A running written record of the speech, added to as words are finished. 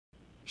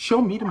Show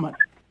me the money.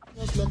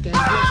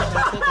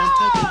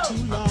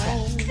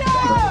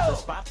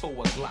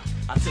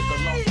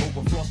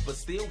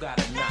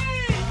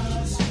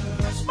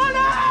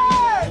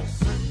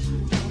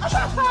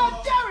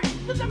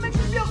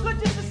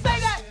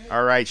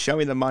 All right, show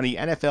me the money.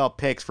 NFL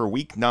picks for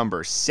week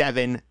number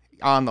 7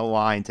 on the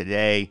line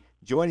today.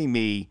 Joining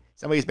me,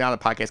 somebody who's been on the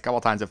podcast a couple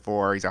times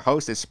before. He's a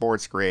host at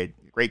SportsGrid.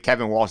 Great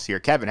Kevin Walsh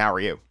here. Kevin, how are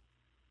you?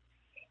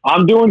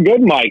 I'm doing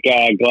good, Mike.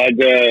 Glad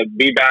to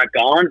be back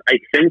on. I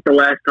think the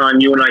last time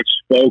you and I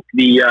spoke,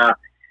 the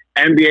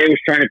NBA was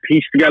trying to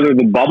piece together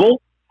the bubble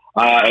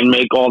and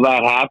make all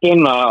that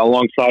happen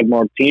alongside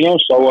Martino.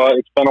 So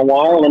it's been a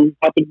while, and I'm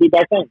happy to be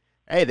back on.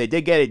 Hey, they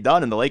did get it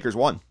done, and the Lakers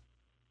won.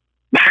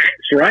 That's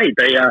right.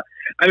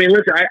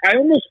 Listen, I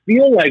almost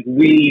feel like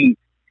we,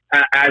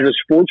 as a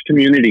sports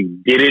community,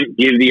 didn't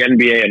give the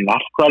NBA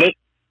enough credit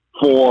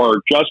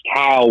for just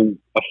how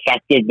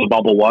effective the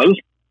bubble was.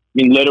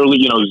 I mean, literally,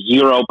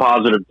 0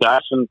 positive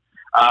tests. And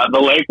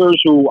the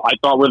Lakers, who I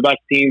thought were the best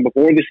team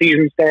before the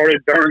season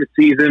started, during the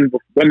season,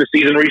 when the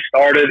season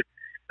restarted,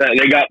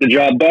 they got the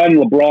job done.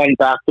 LeBron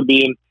back to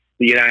being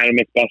the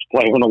unanimous best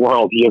player in the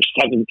world, year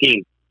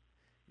 17.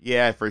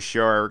 Yeah, for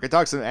sure. We're going to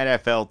talk some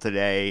NFL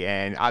today,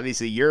 and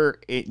obviously you're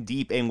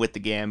deep in with the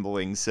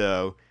gambling,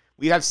 so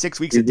we have 6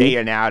 weeks of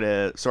data now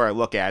to sort of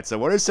look at. So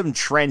what are some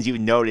trends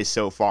you've noticed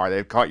so far that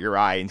have caught your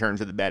eye in terms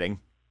of the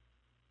betting?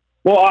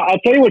 Well, I'll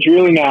tell you what's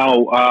really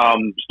now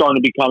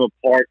starting to become a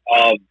part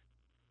of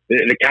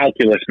the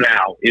calculus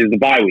now is the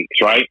bye weeks,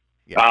 right?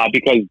 Yeah.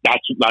 Because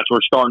that's where we're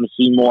starting to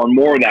see more and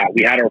more of that.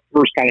 We had our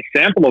first kind of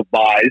sample of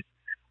buys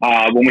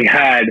when we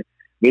had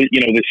the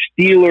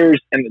Steelers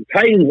and the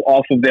Titans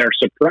off of their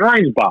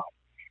surprise bye.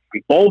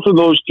 Both of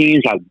those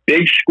teams had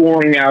big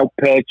scoring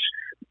outputs.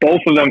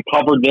 Both of them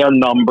covered their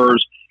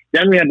numbers.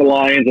 Then we had the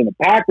Lions and the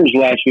Packers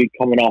last week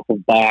coming off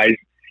of buys,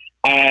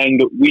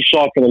 and we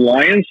saw for the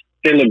Lions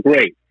they look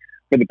great.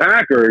 For the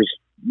Packers,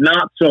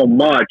 not so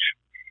much.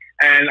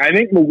 And I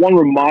think the one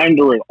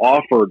reminder it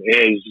offered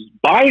is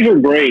buys are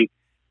great,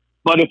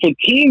 but if a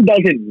team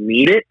doesn't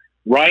need it,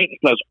 right,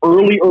 if those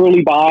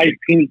early buys,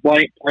 teams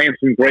playing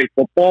some great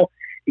football,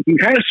 it can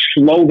kind of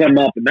slow them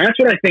up. And that's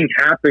what I think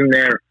happened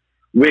there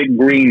with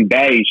Green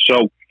Bay.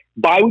 So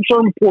bye weeks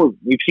are important.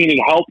 We've seen it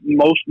help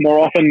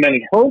more often than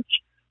it hurts,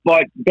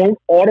 but don't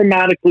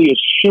automatically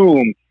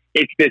assume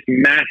it's this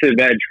massive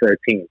edge for a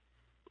team.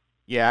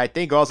 Yeah, I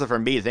think also for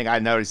me, the thing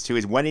I've noticed too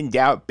is when in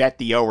doubt, bet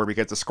the over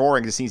because the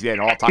scoring just seems to be at an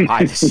all-time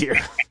high this year.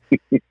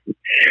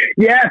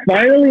 Yeah,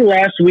 finally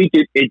last week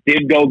it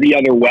did go the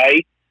other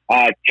way.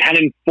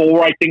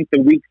 10-4, I think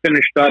the week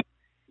finished up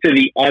to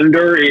the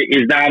under.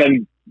 Is that a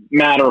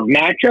matter of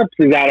matchups?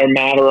 Is that a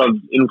matter of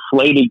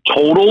inflated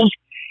totals?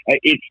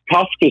 It's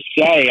tough to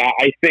say.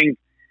 I think,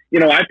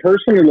 I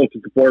personally looked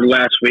at the board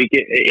last week.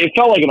 It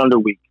felt like an under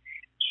week.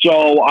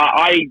 So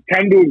I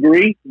tend to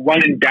agree.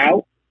 When in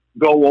doubt,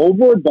 go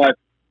over. But,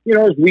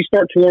 as we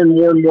start to learn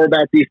more and more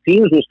about these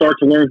teams, we'll start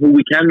to learn who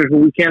we can and who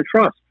we can't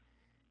trust.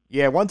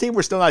 Yeah, one team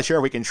we're still not sure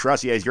if we can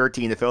trust yet is your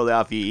team, the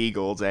Philadelphia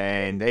Eagles.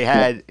 And they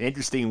had an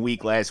interesting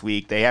week last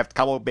week. They have a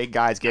couple of big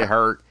guys get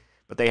hurt,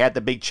 but they had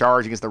the big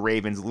charge against the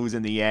Ravens, lose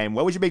in the end.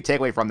 What was your big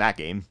takeaway from that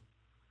game?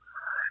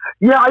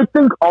 Yeah, I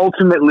think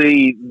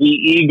ultimately the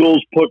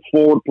Eagles put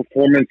forward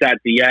performance at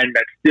the end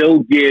that still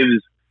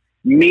gives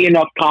me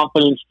enough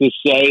confidence to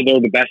say they're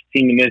the best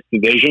team in this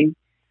division.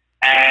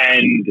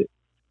 And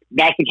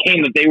that's a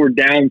game that they were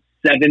down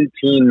 17-0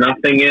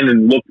 in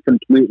and looked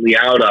completely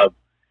out of,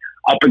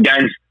 up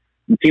against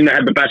the team that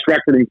had the best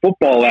record in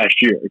football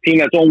last year. A team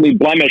that's only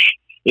blemish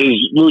is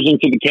losing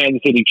to the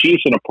Kansas City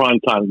Chiefs in a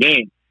primetime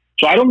game.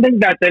 So I don't think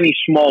that's any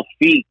small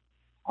feat.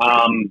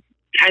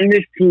 Can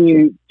this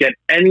team get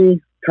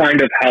any kind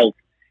of health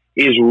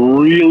is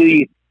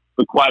really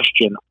the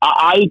question.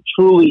 I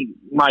truly,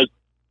 Mike,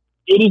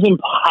 it is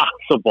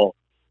impossible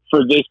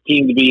for this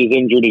team to be as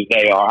injured as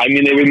they are. I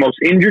mean, they were the most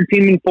injured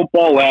team in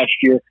football last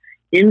year.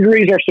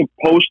 Injuries are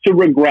supposed to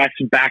regress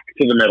back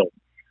to the middle.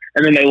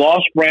 And then they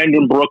lost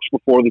Brandon Brooks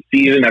before the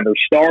season ever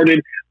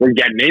started. We're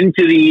getting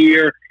into the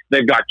year.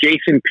 They've got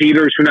Jason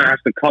Peters, who now has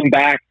to come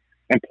back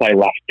and play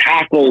left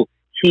tackle.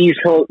 He's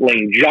hurt.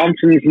 Lane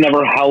Johnson's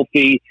never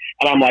healthy.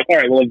 And I'm like, all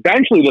right, well,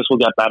 eventually this will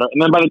get better.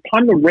 And then by the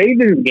time the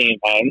Ravens game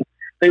ends,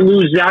 they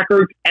lose Zach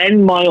Ertz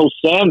and Miles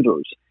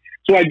Sanders.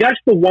 So I guess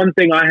the one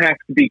thing I have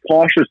to be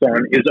cautious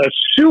on is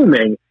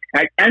assuming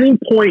at any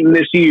point in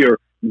this year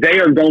they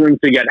are going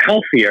to get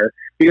healthier,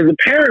 because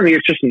apparently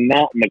it's just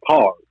not in the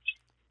cards.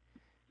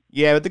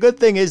 Yeah, but the good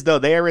thing is, though,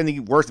 they are in the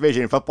worst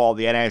division in football,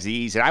 the NFC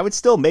East, and I would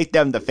still make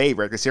them the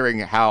favorite, considering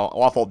how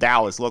awful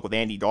Dallas looked with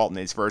Andy Dalton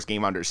in his first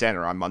game under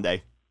center on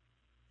Monday.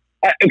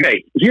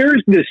 Okay,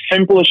 here's the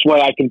simplest way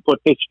I can put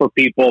this for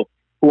people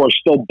who are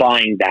still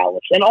buying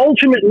Dallas. And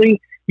ultimately,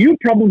 you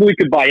probably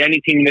could buy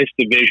any team in this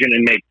division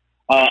and make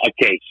a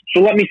case. So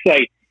let me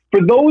say,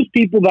 for those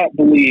people that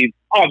believe,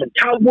 oh, the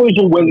Cowboys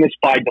will win this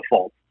by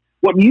default,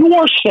 what you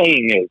are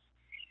saying is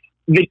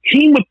the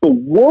team with the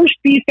worst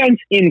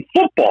defense in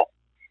football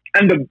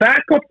and the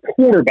backup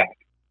quarterback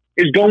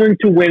is going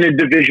to win a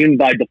division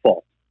by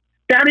default.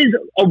 that is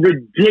a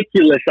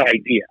ridiculous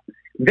idea.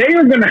 They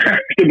are going to have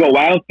to go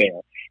out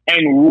there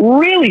and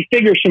really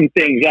figure some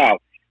things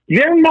out.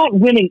 They're not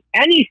winning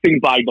anything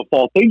by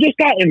default. They just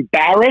got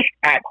embarrassed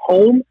at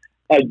home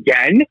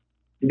again,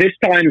 this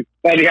time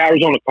by the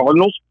Arizona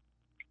Cardinals.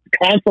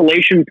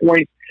 Consolation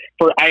points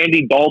for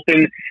Andy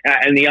Dalton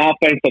and the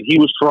offense that he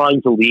was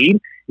trying to lead.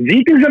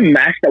 Zeke is a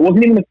mess. That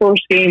wasn't even the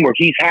first game where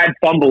he's had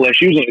fumble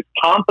issues, and his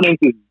confidence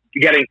is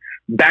getting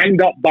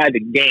banged up by the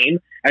game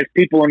as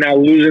people are now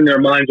losing their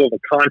minds over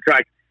a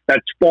contract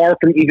that's far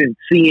from even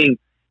seeing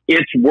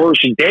its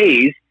worst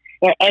days.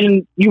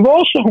 And you've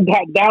also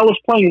got Dallas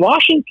playing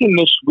Washington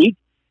this week,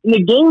 and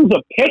the game's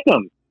a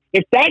pick'em.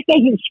 If that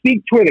doesn't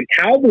speak to where the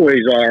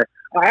Cowboys are,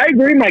 I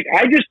agree, Mike.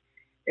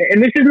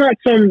 And this is not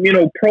some,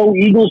 pro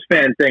Eagles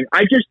fan thing.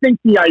 I just think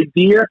the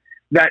idea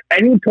that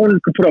any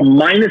opponent could put a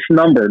minus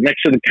number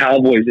next to the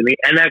Cowboys in the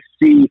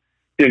NFC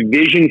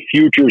division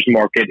futures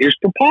market is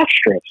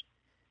preposterous.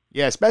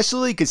 Yeah,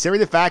 especially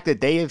considering the fact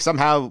that they have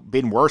somehow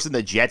been worse than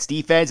the Jets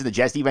defense, and the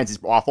Jets defense is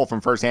awful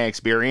from firsthand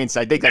experience.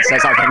 I think that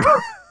says something.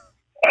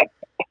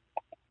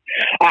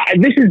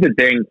 This is the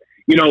thing.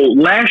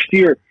 Last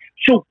year,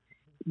 so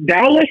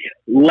Dallas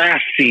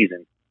last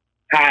season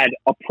had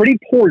a pretty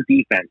poor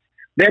defense.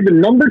 They had the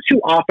number 2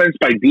 offense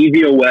by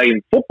DVOA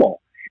in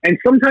football. And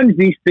sometimes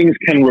these things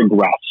can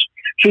regress.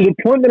 So the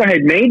point that I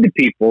had made to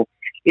people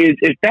is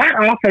if that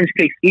offense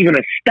takes even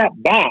a step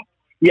back,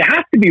 you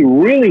have to be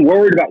really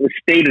worried about the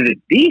state of the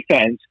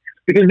defense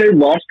because they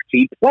lost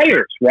key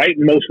players, right?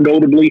 Most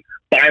notably,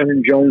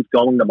 Byron Jones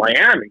going to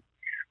Miami.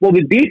 Well,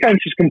 the defense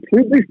has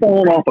completely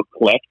fallen off a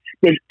cliff.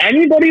 Does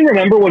anybody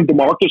remember when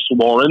DeMarcus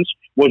Lawrence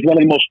was one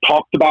of the most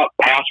talked about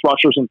pass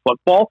rushers in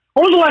football?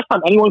 When was the last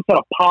time anyone said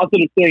a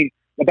positive thing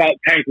about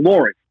Tank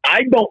Lawrence?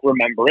 I don't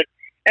remember it.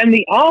 And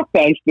the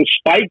offense,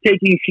 despite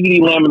taking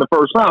CeeDee Lamb in the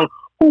first round,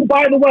 who,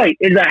 by the way,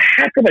 is a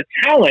heck of a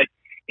talent,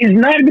 is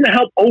not going to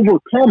help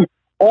overcome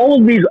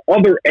all of these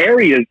other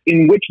areas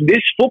in which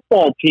this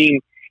football team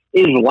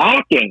is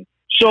lacking.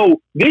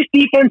 So this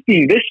defense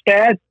being this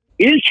bad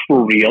is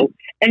for real.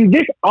 And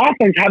this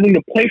offense having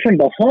to play from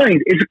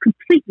behind is a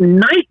complete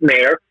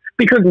nightmare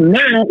because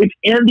now it's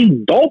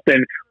Andy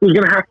Dalton who's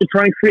going to have to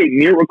try and create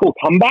miracle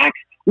comebacks.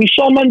 We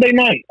saw Monday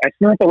night. That's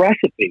not the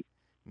recipe.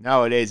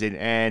 No, it isn't.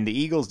 And the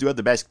Eagles do have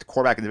the best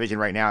quarterback in the division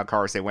right now,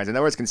 Carson Wentz. And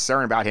there was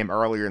concern about him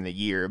earlier in the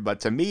year. But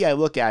to me, I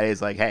look at it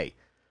as like, hey,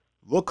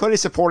 look who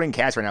he's supporting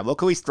cast right now.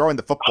 Look who he's throwing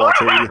the football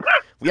to.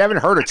 We haven't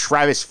heard of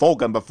Travis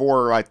Fulgham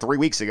before like 3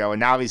 weeks ago, and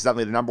now he's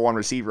suddenly the number 1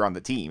 receiver on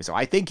the team. So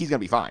I think he's going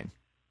to be fine.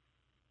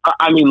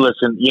 I mean,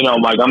 listen,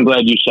 Mike, I'm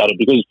glad you said it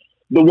because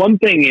the one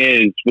thing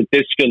is with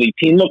this Philly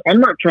team, look, I'm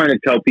not trying to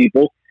tell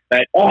people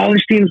that,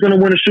 this team's going to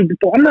win a Super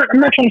Bowl. I'm not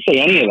trying to say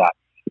any of that.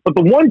 But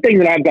the one thing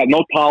that I've got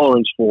no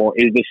tolerance for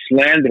is the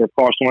slander of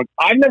Carson Wentz.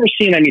 I've never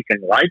seen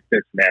anything like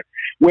this, man,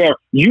 where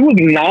you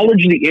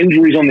acknowledge the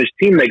injuries on this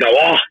team. They go,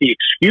 the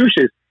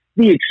excuses.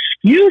 The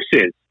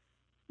excuses.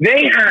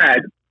 They had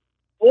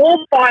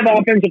all 5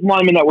 offensive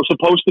linemen that were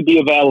supposed to be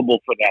available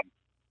for them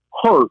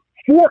hurt,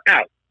 4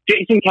 out.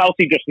 Jason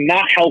Kelsey just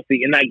not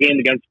healthy in that game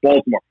against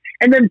Baltimore.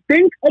 And then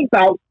think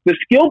about the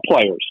skill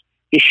players.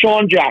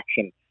 Deshaun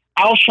Jackson,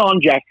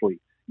 Alshon Jeffrey,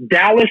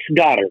 Dallas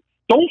Goedert.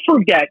 Don't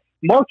forget,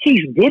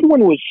 Marquise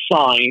Goodwin was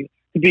signed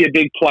to be a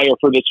big player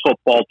for this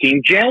football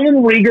team.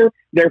 Jalen Reagor,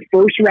 their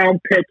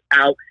first-round pick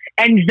out.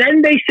 And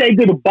then they say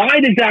goodbye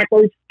to Zach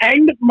Ertz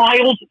and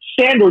Miles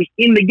Sanders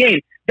in the game.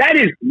 That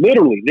is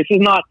literally, this is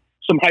not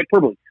some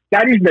hyperbole,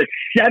 that is the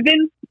 7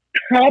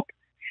 top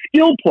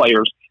skill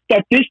players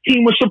that this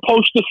team was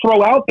supposed to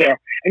throw out there.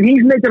 And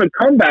he's making a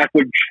comeback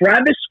with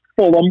Travis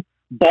Fulgham,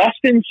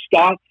 Boston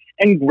Scott,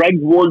 and Greg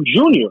Ward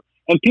Jr.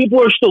 And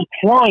people are still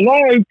crying,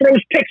 he throws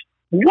picks.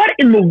 What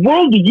in the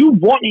world do you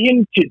want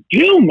him to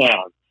do, man?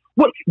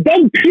 What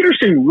Doug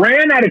Peterson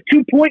ran out of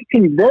 2-point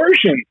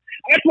conversion.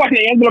 That's why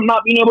they ended up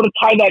not being able to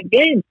tie that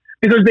game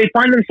because they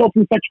find themselves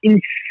in such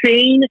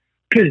insane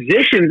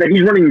positions that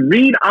he's running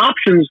read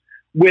options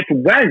with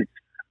Wentz.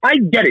 I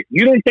get it.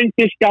 You don't think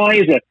this guy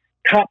is a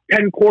top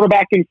 10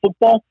 quarterback in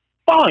football?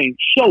 Fine,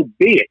 so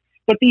be it.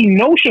 But the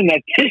notion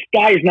that this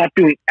guy is not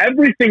doing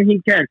everything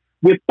he can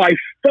with by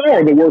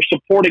far the worst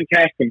supporting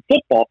cast in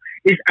football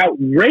is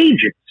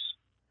outrageous.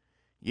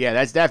 Yeah,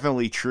 that's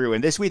definitely true.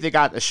 And this week they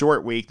got a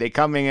short week. They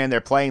coming in, they're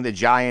playing the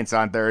Giants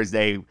on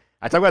Thursday.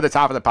 I talked about at the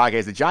top of the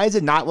podcast, the Giants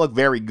did not look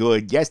very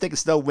good. Yes, they can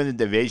still win the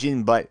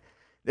division, but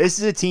this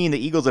is a team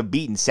the Eagles have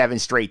beaten 7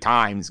 straight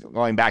times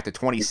going back to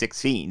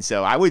 2016.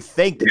 So I would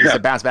think that this is a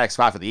bounce back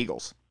spot for the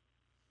Eagles.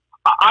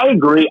 I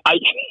agree.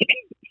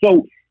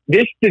 So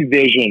this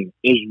division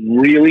is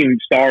really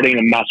starting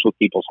to mess with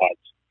people's heads.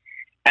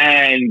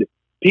 And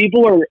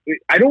people are,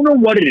 I don't know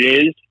what it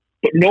is,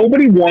 but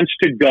nobody wants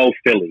to go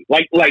Philly.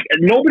 Like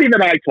nobody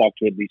that I talk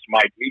to, at least,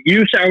 Mike.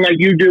 You sound like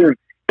you do, and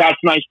that's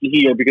nice to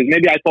hear because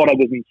maybe I thought I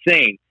was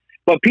insane.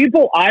 But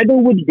people either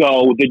would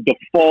go the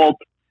default,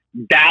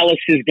 Dallas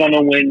is going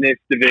to win this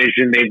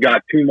division, they've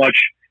got too much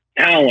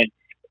talent,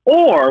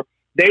 or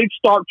they'd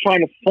start trying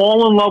to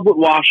fall in love with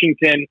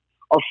Washington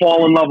or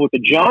fall in love with the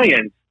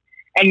Giants.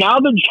 And now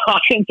the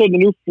Giants are the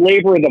new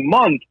flavor of the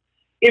month.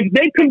 If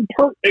they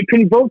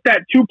convert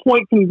that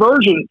 2-point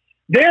conversion,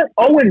 they're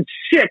 0-6,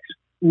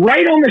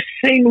 right on the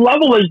same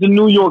level as the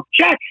New York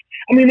Jets.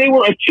 I mean, they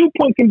were a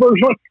 2-point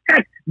conversion.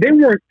 Heck, they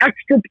were an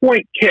extra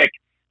point kick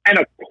and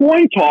a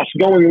coin toss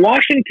going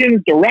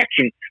Washington's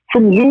direction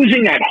from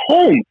losing at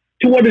home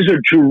to what is a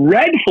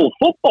dreadful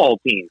football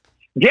team.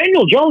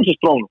 Daniel Jones has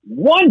thrown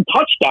one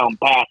touchdown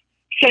pass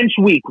since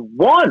week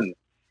 1.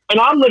 And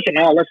I'm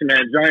listening,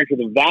 man, Giants are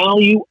the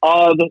value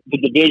of the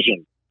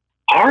division.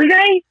 Are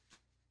they?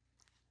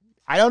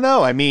 I don't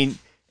know. I mean,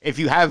 if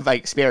you have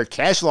like spare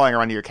cash lying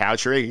around your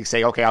couch, or you can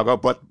say, okay, I'll go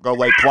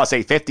lay plus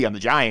 850 on the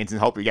Giants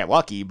and hope you get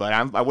lucky, but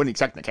I wouldn't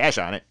expect the cash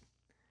on it.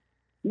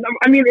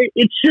 I mean,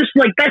 it's just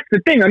like, that's the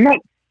thing.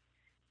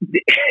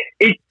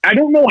 I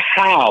don't know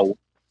how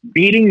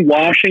beating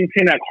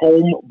Washington at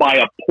home by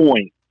a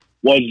point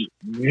was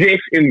this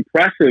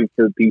impressive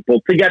for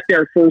people to get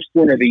their first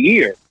win of the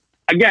year.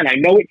 Again, I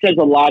know it says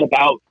a lot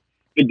about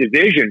the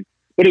division,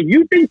 but if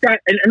you think that,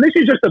 and this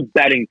is just a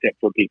betting tip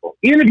for people,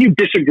 even if you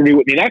disagree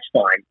with me, that's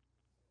fine.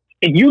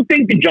 If you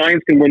think the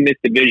Giants can win this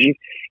division,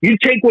 you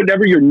take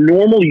whatever your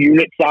normal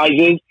unit size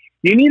is,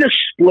 you need to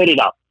split it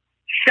up.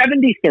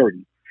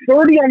 70-30.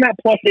 30 on that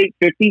plus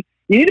 850.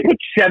 You need to put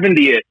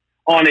 70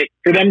 on it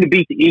for them to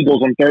beat the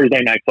Eagles on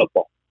Thursday Night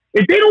Football.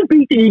 If they don't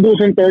beat the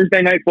Eagles on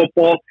Thursday Night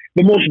Football,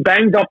 the most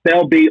banged up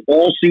they'll be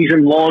all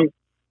season long,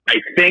 I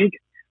think,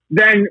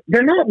 then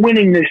they're not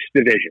winning this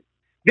division.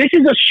 This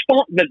is a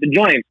spot that the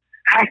Giants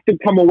have to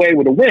come away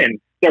with a win.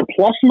 They're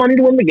plus money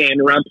to win the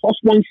game, around plus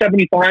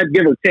 175,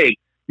 give or take.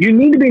 You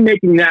need to be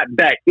making that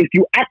bet if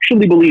you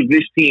actually believe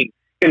this team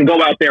can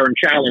go out there and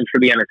challenge for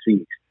the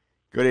NFC East.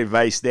 Good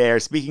advice there.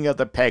 Speaking of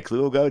the picks, we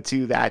will go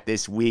to that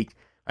this week.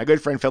 My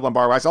good friend Phil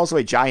Lombardo, who's also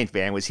a Giant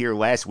fan, was here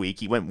last week.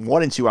 He went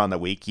 1-2 on the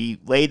week. He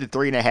laid the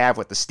 3.5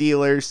 with the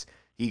Steelers.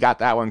 He got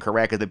that one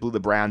correct because they blew the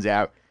Browns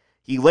out.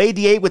 He laid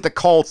the 8 with the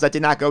Colts. That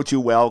did not go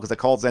too well because the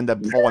Colts ended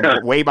up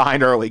falling way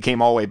behind early,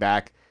 came all the way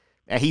back.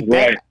 And he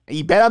bet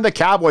on the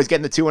Cowboys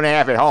getting the 2.5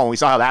 at home. We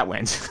saw how that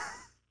went.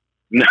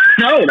 No,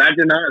 that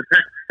did not.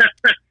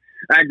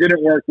 That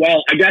didn't work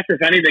well. I guess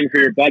if anything for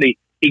your buddy,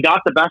 he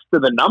got the best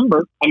of the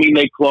number. I mean,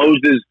 they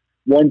closed as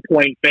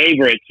 1-point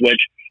favorites, which,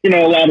 a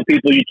lot of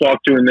people you talk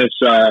to in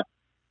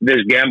this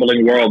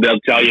gambling world, they'll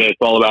tell you it's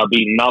all about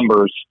beating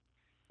numbers.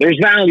 There's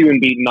value in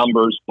beating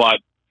numbers, but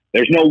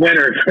there's no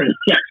winner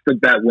unless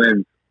that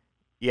wins.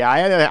 Yeah,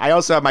 I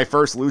also have my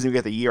first losing week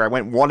of the year. I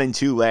went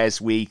 1-2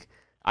 last week.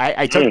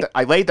 I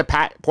laid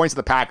the points of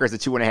the Packers at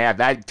 2.5.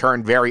 That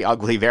turned very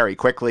ugly very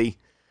quickly.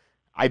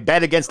 I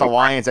bet against the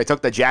Lions. I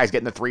took the Jags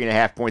getting the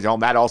 3.5 points at home.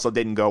 That also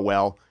didn't go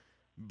well.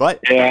 But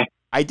yeah,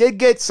 I did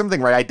get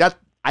something right.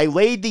 I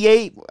laid the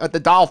 8 at the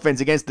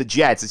Dolphins against the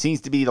Jets. It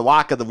seems to be the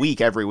lock of the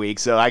week every week,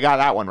 so I got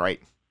that one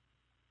right.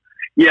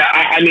 Yeah,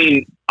 I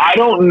mean, I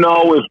don't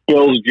know if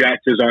Bills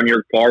Jets is on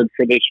your card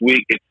for this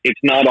week. It's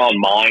not on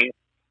mine.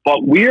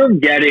 But we're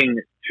getting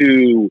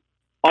to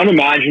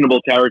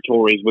unimaginable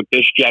territories with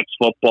this Jets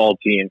football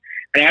team.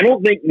 And I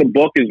don't think the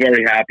book is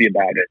very happy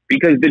about it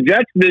because the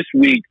Jets this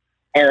week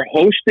are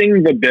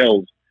hosting the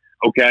Bills,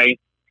 okay?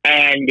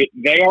 And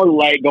they are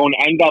going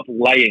to end up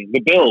laying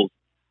the Bills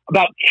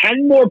about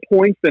 10 more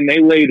points than they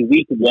laid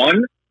week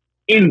 1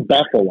 in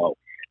Buffalo.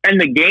 And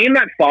the game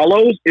that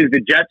follows is the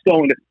Jets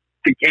going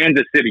to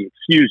Kansas City.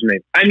 Excuse me.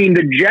 I mean,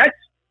 the Jets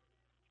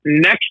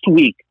next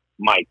week,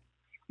 Mike,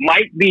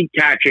 might be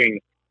catching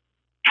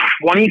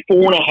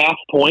 24.5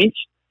 points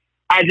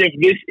as if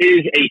this is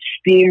a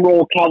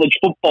steamroll college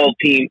football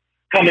team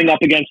coming up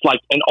against like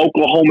an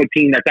Oklahoma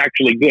team that's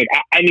actually good.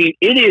 I mean,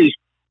 it is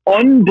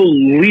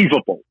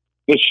unbelievable,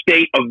 the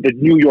state of the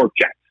New York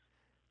Jets.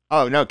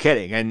 Oh, no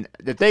kidding. And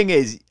the thing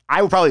is,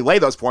 I would probably lay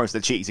those points to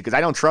the Chiefs because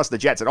I don't trust the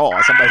Jets at all.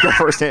 As somebody with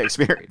first-hand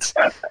experience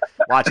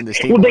watching this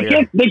team. Well, they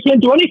can't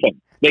do anything.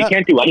 They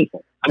can't do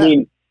anything. I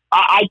mean,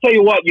 I tell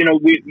you what,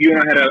 you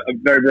and I had a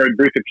very, very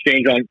brief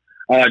exchange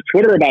on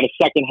Twitter about a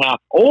second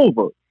half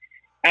over.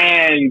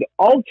 And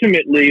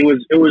ultimately,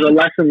 it was a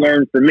lesson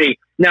learned for me.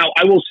 Now,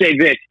 I will say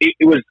this. I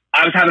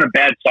was having a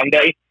bad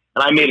Sunday,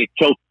 and I made a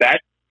tilt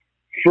bet.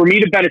 For me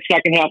to bet a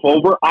second half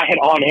over, I had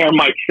on air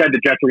Mike said the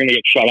Jets were going to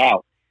get shut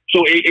out.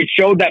 So it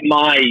showed that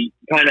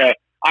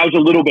I was a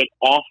little bit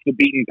off the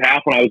beaten path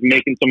when I was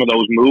making some of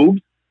those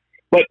moves.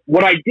 But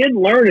what I did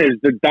learn is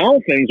the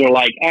Dolphins are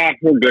like,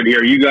 we're good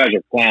here. You guys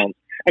are clowns.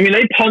 I mean,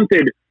 they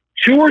punted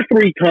 2 or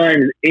 3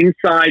 times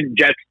inside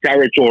Jets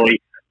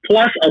territory,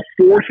 plus a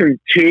 4th and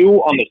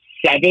 2 on the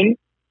 7,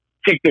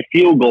 kicked the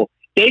field goal.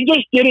 They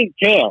just didn't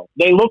care.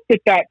 They looked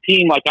at that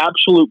team like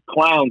absolute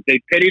clowns. They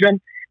pitied them,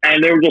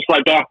 and they were just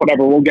like,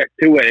 whatever, we'll get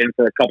to it in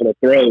for a couple of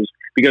throws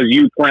because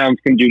you clowns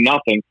can do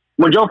nothing.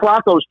 When Joe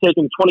Flacco's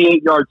taking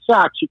 28-yard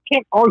sacks, you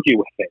can't argue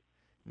with it.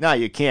 No,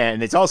 you can't.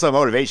 And it's also a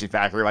motivation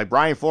factor. Like,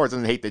 Brian Flores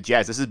doesn't hate the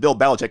Jets. This is Bill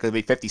Belichick going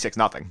to be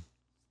 56-0.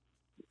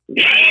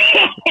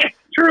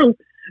 True.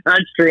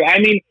 That's true. I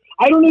mean,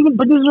 I don't even –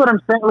 but this is what I'm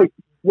saying. Like,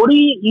 what do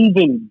you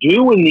even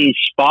do in these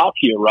spots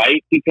here,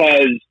 right?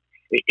 Because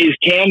is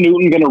Cam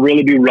Newton going to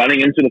really be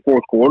running into the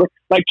fourth quarter?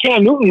 Like,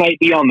 Cam Newton might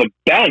be on the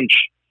bench,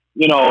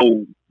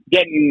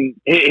 getting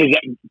his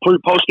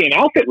post-game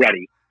outfit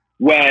ready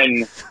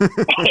when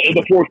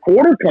the fourth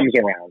quarter comes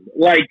around.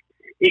 Like,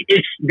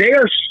 they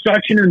are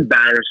such an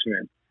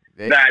embarrassment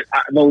that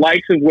the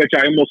likes of which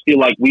I almost feel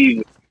like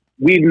we've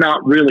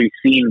not really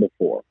seen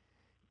before.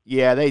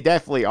 Yeah, they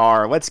definitely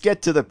are. Let's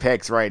get to the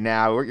picks right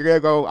now. You're going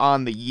to go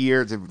on the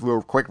year to do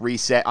a quick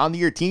reset. On the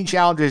year, Team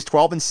Challenge is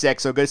 12-6,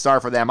 so good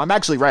start for them. I'm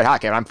actually red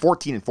hot, Kevin. I'm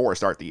 14-4 to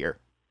start the year.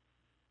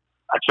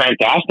 That's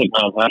fantastic,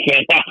 man. That's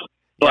fantastic.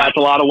 So that's a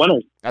lot of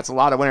winners. That's a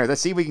lot of winners.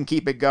 Let's see if we can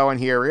keep it going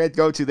here. We're going to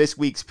go to this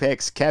week's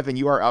picks. Kevin,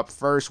 you are up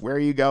first. Where are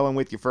you going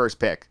with your first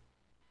pick?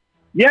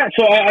 Yeah,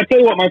 so I tell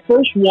you what, my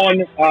first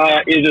one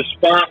is a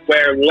spot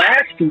where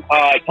last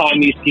time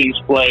these teams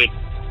played,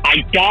 I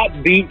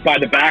got beat by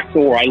the back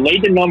door. I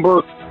laid the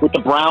number with the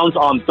Browns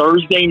on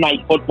Thursday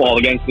Night Football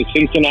against the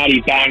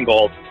Cincinnati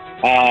Bengals.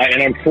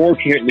 And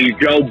unfortunately,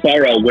 Joe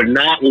Burrow would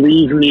not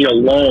leave me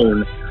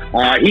alone.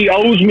 He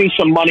owes me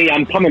some money.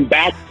 I'm coming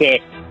back to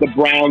the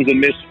Browns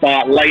in this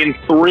spot, laying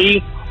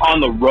 3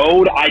 on the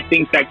road. I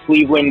think that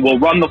Cleveland will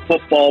run the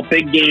football,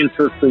 big gains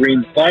for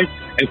Kareem Hunt,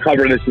 and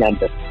cover this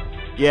number.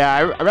 Yeah,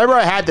 I remember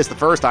I had this the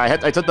first time.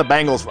 I took the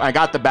Bengals. I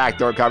got the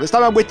backdoor cover. This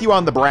time I'm with you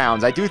on the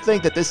Browns. I do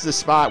think that this is a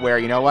spot where,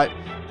 you know what,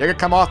 they're going to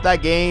come off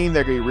that game.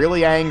 They're going to be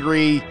really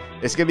angry.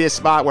 This is going to be a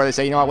spot where they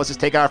say, you know what, let's just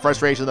take out our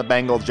frustration of the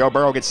Bengals. Joe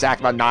Burrow gets sacked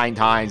about 9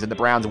 times, and the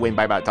Browns win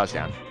by about a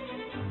touchdown.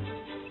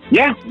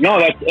 Yeah, no,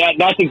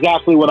 that's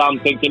exactly what I'm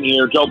thinking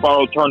here. Joe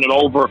Burrow turned it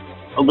over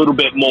a little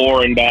bit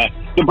more, and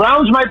the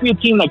Browns might be a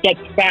team that gets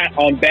fat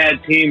on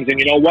bad teams, and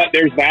you know what?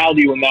 There's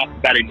value in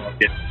that betting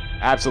market.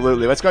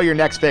 Absolutely. Let's go to your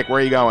next pick. Where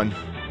are you going?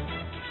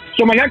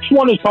 So my next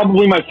one is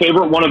probably my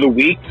favorite one of the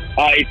week.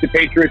 It's the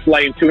Patriots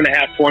laying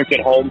 2.5 points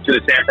at home to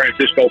the San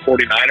Francisco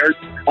 49ers.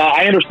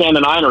 I understand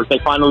the Niners. They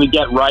finally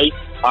get right.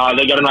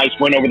 They got a nice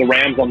win over the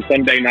Rams on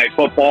Sunday Night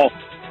Football.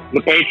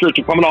 The Patriots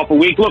are coming off a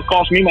week. Look,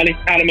 cost me money.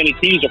 Had them in a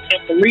teaser.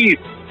 Can't believe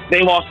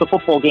they lost the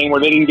football game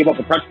where they didn't give up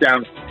a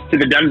touchdown to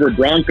the Denver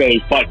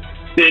Broncos. But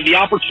the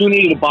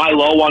opportunity to buy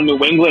low on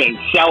New England and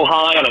sell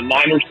high on a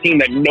Niners team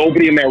that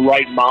nobody in their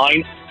right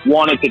mind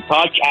wanted to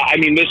touch. I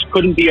mean, this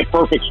couldn't be a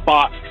perfect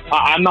spot.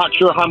 I'm not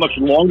sure how much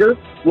longer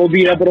we'll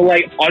be able to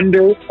lay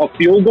under a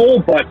field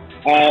goal, but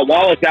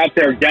while it's out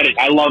there, get it.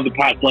 I love the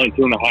Pats laying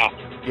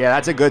 2.5. Yeah,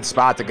 that's a good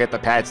spot to get the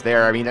Pats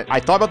there. I mean, I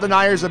thought about the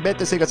Niners a bit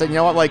this week. I said, you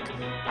know what, like,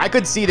 I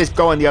could see this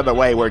going the other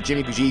way where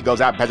Jimmy G goes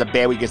out and has a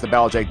bad week against the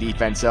Belichick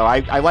defense, so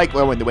I like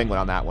low in New England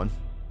on that one.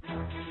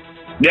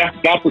 Yeah,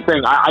 that's the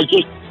thing.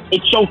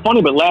 It's so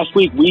funny, but last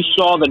week we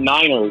saw the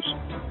Niners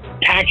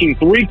catching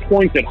 3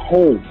 points at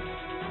home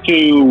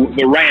to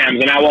the Rams,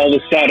 and now all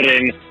of a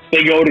sudden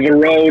they go to the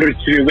road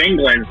to New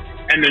England,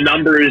 and the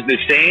number is the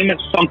same.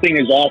 Something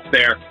is off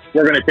there.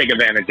 We're going to take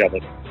advantage of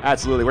it.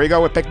 Absolutely. Where do you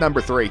go with pick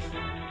number 3?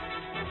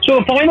 So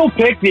the final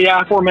pick, the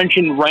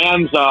aforementioned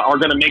Rams are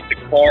going to make the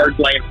Cards,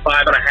 laying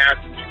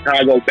 5.5 to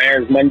Chicago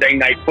Bears Monday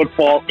Night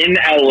Football in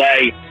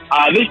L.A.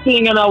 This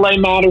being in L.A.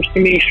 matters to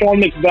me.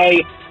 Sean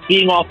McVay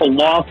being off a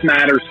loss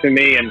matters to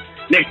me, and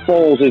Nick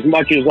Foles, as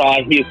much as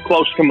he is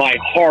close to my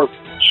heart,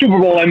 Super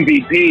Bowl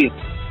MVP,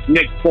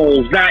 Nick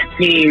Foles, that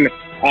team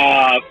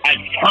at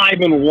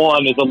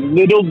 5-1 is a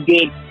little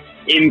bit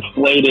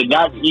inflated.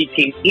 That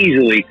team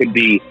easily could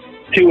be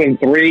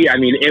 2-3. I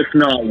mean, if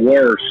not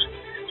worse.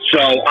 So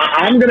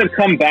I'm going to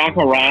come back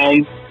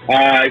around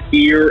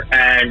here,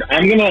 and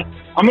I'm gonna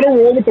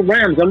roll with the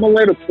Rams. I'm going to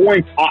lay the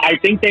points. I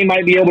think they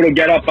might be able to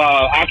get up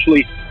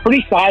actually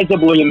pretty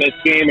sizably in this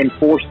game and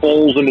force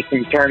Foles into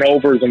some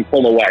turnovers and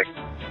pull away.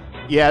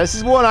 Yeah, this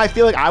is one I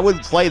feel like I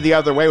would play the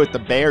other way with the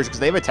Bears because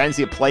they have a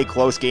tendency to play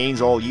close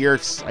games all year.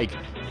 Like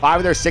 5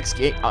 of their 6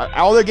 games,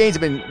 all their games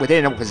have been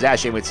within a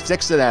possession, with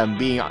 6 of them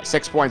being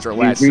 6 points or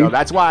less. So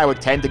that's why I would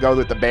tend to go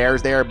with the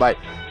Bears there, but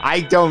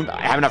I don't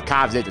have enough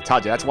confidence to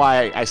touch it. That's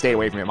why I stayed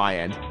away from it at my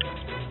end.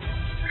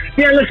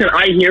 Yeah, listen,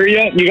 I hear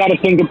you. You got to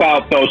think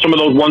about, though, some of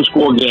those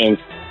one-score games,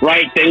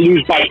 right? They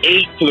lose by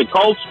 8 to the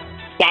Colts.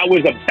 That was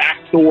a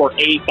backdoor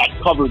 8 that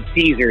covered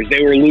teasers.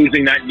 They were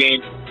losing that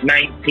game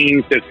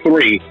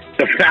 19-3.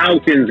 The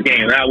Falcons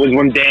game, that was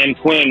when Dan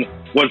Quinn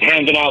was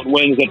handing out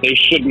wins that they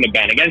shouldn't have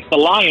been. Against the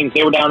Lions,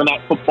 they were down in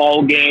that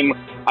football game,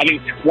 I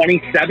think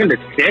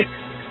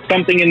 27-6,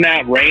 something in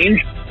that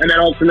range. And then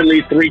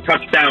ultimately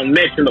 3-touchdown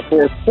Mitch in the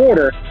fourth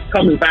quarter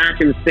comes back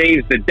and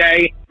saves the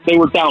day. They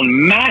were down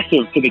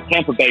massive to the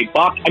Tampa Bay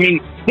Bucs. I mean,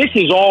 this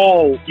is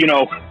all,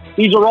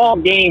 these are all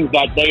games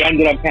that they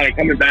ended up kind of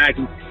coming back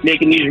and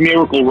making these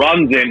miracle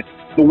runs in.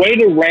 The way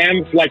the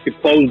Rams like to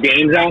close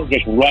games out,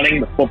 just running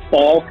the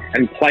football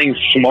and playing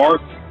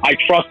smart, I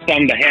trust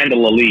them to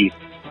handle a lead.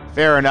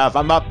 Fair enough.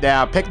 I'm up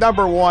now. Pick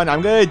number 1.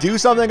 I'm going to do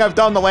something I've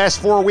done the last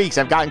 4 weeks.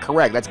 I've gotten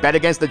correct. That's bet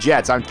against the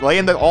Jets. I'm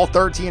laying all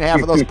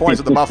 13.5 of those points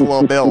with the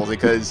Buffalo Bills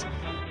because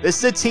this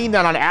is a team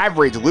that on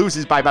average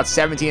loses by about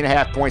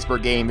 17.5 points per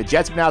game. The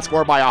Jets have been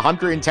outscored by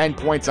 110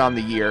 points on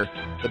the year.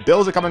 The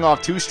Bills are coming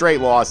off 2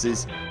 straight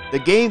losses. The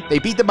game, they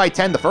beat them by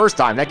 10 the first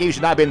time. That game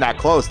should not have been that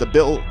close.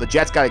 The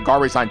Jets got a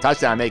garbage time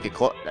touchdown to make it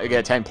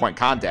get a 10-point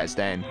contest.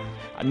 And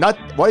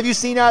what have you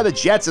seen out of the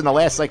Jets in the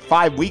last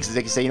 5 weeks? Is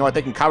they can say, you know what,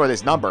 they can cover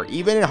this number.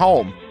 Even at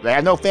home, they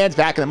have no fans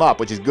backing them up,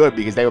 which is good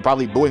because they were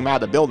probably booing them out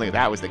of the building if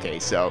that was the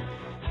case. So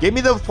give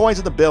me the points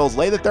of the Bills.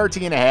 Lay the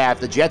 13.5.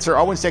 The Jets are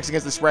 0-6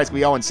 against the spreads.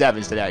 We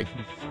 0-7 today.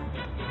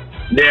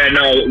 Yeah,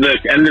 no, look,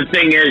 and the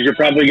thing is, you're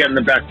probably getting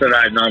the best of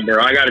that number.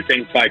 I got to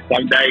think by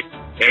Sunday,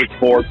 it's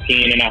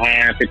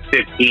 14.5, it's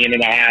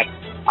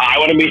 15.5. I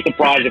wouldn't be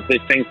surprised if this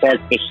thing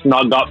starts to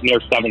snug up near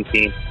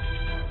 17.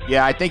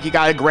 Yeah, I think you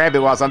got to grab it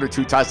while it's under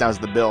 2 touchdowns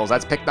of the Bills.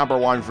 That's pick number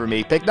 1 for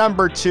me. Pick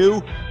number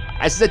 2,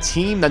 as a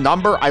team, the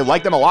number, I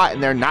like them a lot,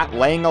 and they're not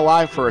laying a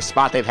lot for a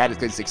spot they've had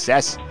good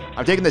success.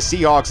 I'm taking the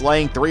Seahawks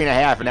laying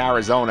 3.5 in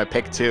Arizona,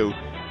 pick 2.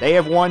 They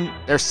have won,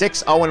 they're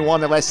 6-0-1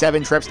 their last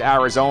 7 trips to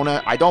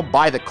Arizona. I don't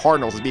buy the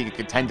Cardinals as being a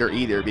contender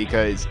either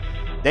because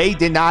they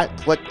did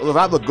not look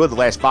good the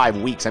last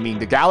 5 weeks. I mean,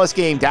 the Dallas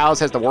game, Dallas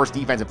has the worst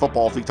defense in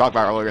football, if we talked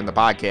about earlier in the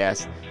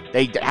podcast.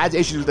 They had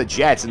issues with the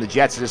Jets, and the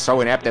Jets are just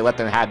so inept they let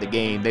them have the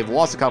game. They've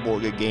lost a couple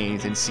of good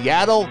games. In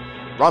Seattle,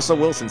 Russell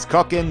Wilson's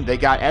cooking. They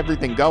got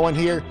everything going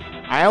here.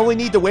 I only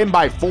need to win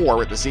by 4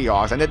 with the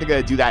Seahawks. I think they're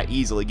going to do that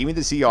easily. Give me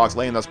the Seahawks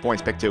laying those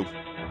points, pick 2.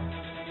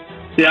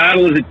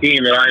 Seattle is a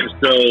team that I'm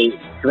still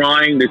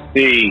trying to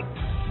see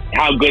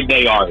how good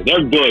they are.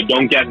 They're good,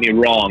 don't get me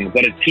wrong,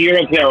 but a tier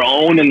of their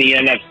own in the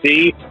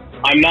NFC,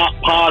 I'm not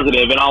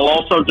positive. And I'll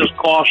also just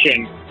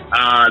caution,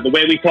 the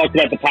way we talked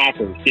about the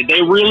Packers. Did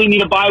they really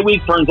need a bye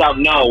week? Turns out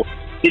no.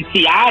 Did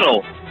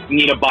Seattle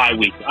need a bye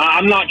week?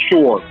 I'm not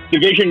sure.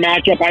 Division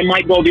matchup, I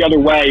might go the other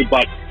way,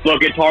 but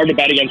look, it's hard to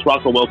bet against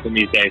Russell Wilson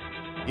these days.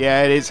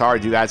 Yeah, it is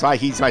hard to do that. That's why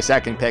he's my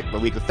second pick of the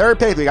week. The third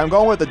pick of the week, I'm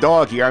going with the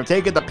dog here. I'm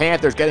taking the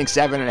Panthers getting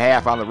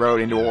 7.5 on the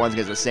road in New Orleans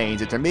against the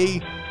Saints. And to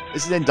me,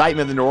 this is an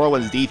indictment of the New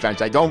Orleans defense.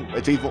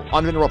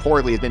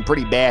 Unreportedly has been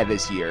pretty bad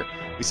this year.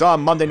 We saw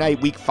on Monday night,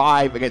 week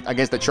 5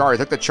 against the Chargers.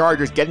 Look, the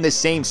Chargers getting the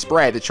same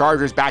spread. The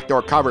Chargers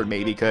backdoor covered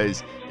me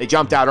because they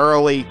jumped out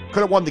early.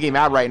 Could have won the game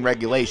outright in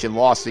regulation.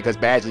 Lost because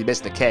Badgley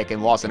missed the kick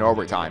and lost in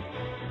overtime.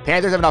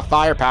 Panthers have enough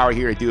firepower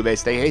here to do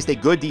this. They faced a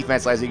good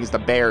defense last week against the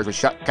Bears,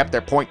 which kept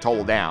their point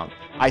total down.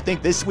 I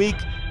think this week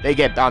they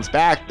get bounced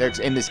back. They're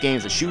in this game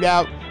as a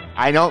shootout.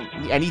 I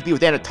need to be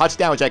within a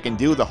touchdown, which I can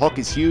do. The hook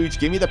is huge.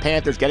 Give me the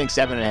Panthers getting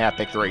 7.5,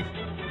 pick 3.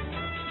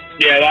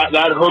 Yeah,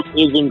 that hook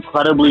is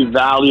incredibly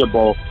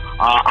valuable.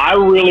 I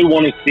really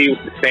want to see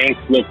what the Saints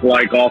look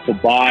like off a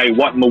bye.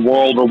 What in the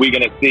world are we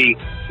going to see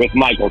with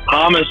Michael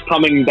Thomas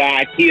coming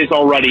back? He has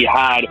already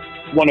had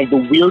one of the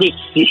weirdest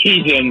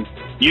seasons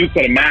you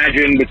could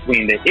imagine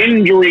between the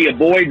injury,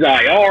 avoids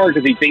IR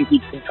because he thinks he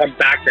can come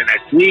back the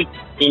next week.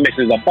 He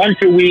misses a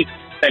bunch of weeks.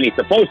 Then he's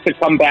supposed to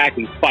come back.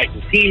 He's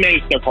fighting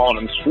teammates. They're calling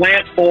him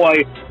Slant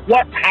Boy.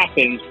 What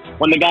happens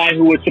when the guy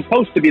who was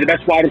supposed to be the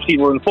best wide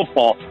receiver in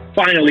football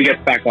finally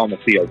gets back on the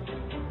field?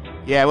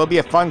 Yeah, it will be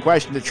a fun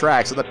question to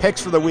track. So the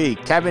picks for the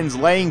week: Kevin's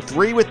laying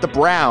 3 with the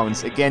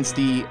Browns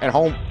at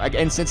home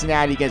against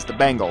Cincinnati against the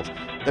Bengals.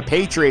 The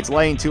Patriots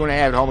laying 2.5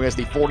 at home against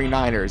the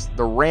 49ers.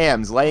 The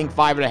Rams laying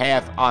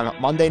 5.5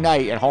 on Monday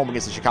night at home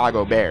against the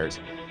Chicago Bears.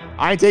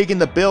 I'm taking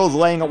the Bills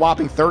laying a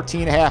whopping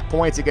 13.5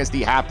 points against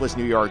the hapless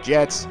New York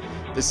Jets.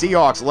 The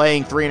Seahawks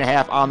laying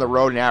 3.5 on the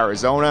road in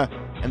Arizona.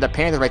 And the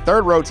Panthers, my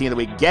third road team of the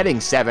week, getting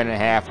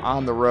 7.5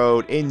 on the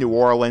road in New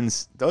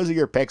Orleans. Those are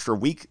your picks for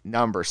week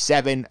number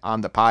 7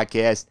 on the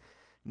podcast.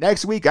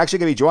 Next week, actually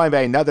going to be joined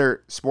by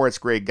another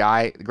SportsGrid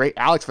guy. The great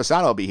Alex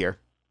Fasano will be here.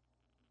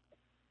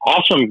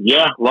 Awesome.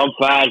 Yeah, love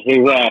Faz.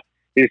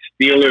 His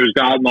Steelers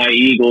got my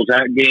Eagles.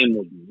 That game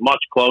was much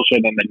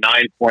closer than the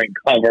 9-point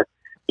cover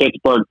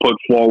Pittsburgh put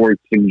forward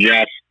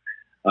suggests.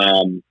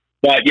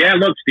 But yeah,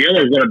 look,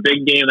 Steelers, what a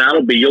big game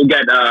that'll be. You'll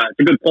get, it's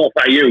a good pulse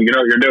by you. You know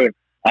what you're doing.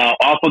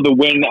 Off of the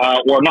win,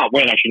 or not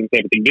win, I shouldn't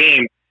say, but the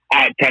game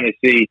at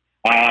Tennessee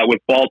with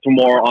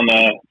Baltimore on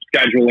the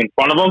schedule in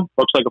front of them.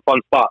 Looks like a fun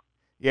spot.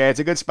 Yeah,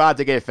 it's a good spot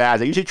to get Faz.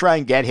 I usually try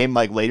and get him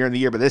later in the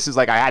year, but this is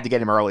I had to get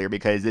him earlier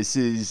because this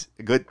is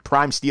a good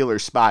prime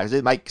Steelers spot.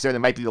 It certainly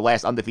might be the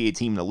last undefeated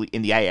team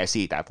in the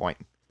AFC at that point.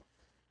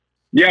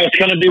 Yeah, it's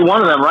going to be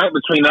one of them, right?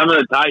 Between them and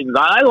the Titans.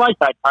 I like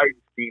that Titans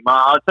team.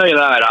 I'll tell you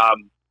that.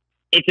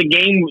 It's a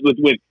game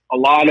with a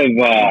lot of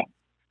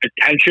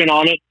attention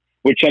on it,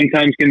 which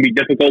sometimes can be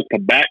difficult to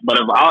bet. But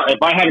if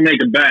I had to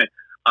make a bet,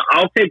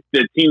 I'll take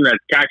the team that's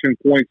catching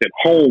points at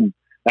home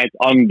that's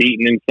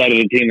unbeaten instead of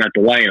the team that's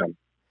laying them.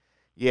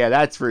 Yeah,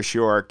 that's for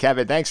sure.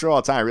 Kevin, thanks for all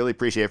the time. I really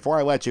appreciate it. Before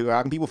I let you go,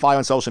 how can people follow you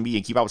on social media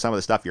and keep up with some of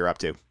the stuff you're up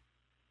to?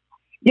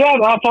 Yeah,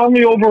 follow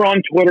me over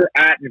on Twitter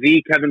at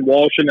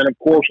 @TheKevinWalsh. And then, of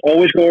course,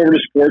 always go over to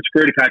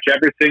SportsGrid to catch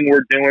everything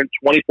we're doing,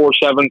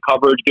 24/7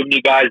 coverage, giving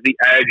you guys the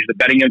edge, the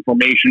betting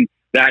information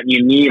that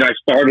you need. I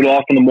started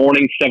off in the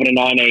morning, 7 to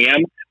 9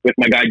 a.m., with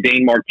my guy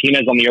Dane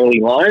Martinez on the early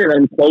line, and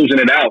then closing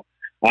it out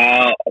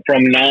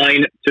from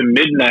 9 to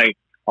midnight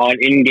on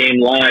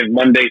In-Game Live,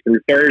 Monday through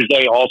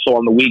Thursday. Also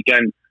on the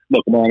weekend,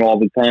 look, I'm on all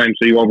the time,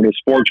 so you go over to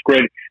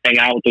SportsGrid, hang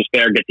out with us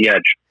there, get the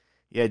edge.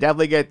 Yeah,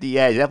 definitely get the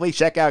edge. Definitely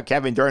check out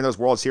Kevin during those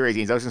World Series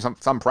games. Those are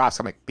some props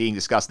being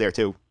discussed there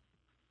too.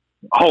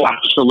 Oh,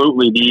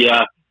 absolutely.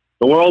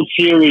 The World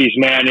Series,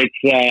 man.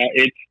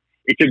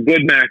 It's a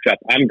good matchup.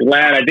 I'm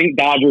glad. I think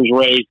Dodgers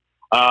Rays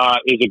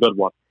is a good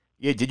one.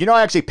 Yeah, did you know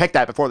I actually picked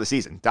that before the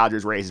season?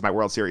 Dodgers Rays is my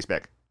World Series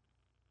pick.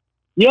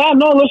 Yeah,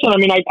 no, listen, I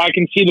mean, I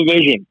can see the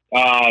vision.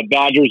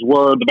 Dodgers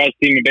were the best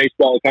team in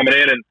baseball coming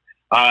in,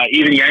 and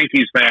even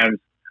Yankees fans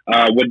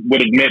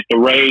would admit the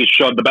Rays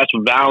showed the best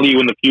value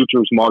in the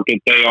futures market.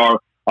 They are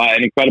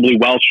an incredibly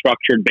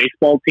well-structured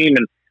baseball team,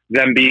 and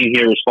them being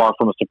here is far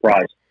from a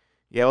surprise.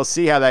 Yeah, we'll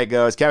see how that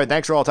goes. Kevin,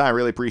 thanks for all the time.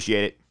 Really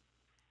appreciate it.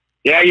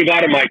 Yeah, you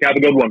got it, Mike. Have a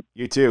good one.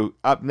 You too.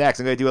 Up next,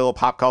 I'm going to do a little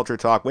pop culture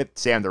talk with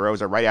Sam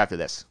DeRosa right after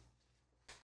this.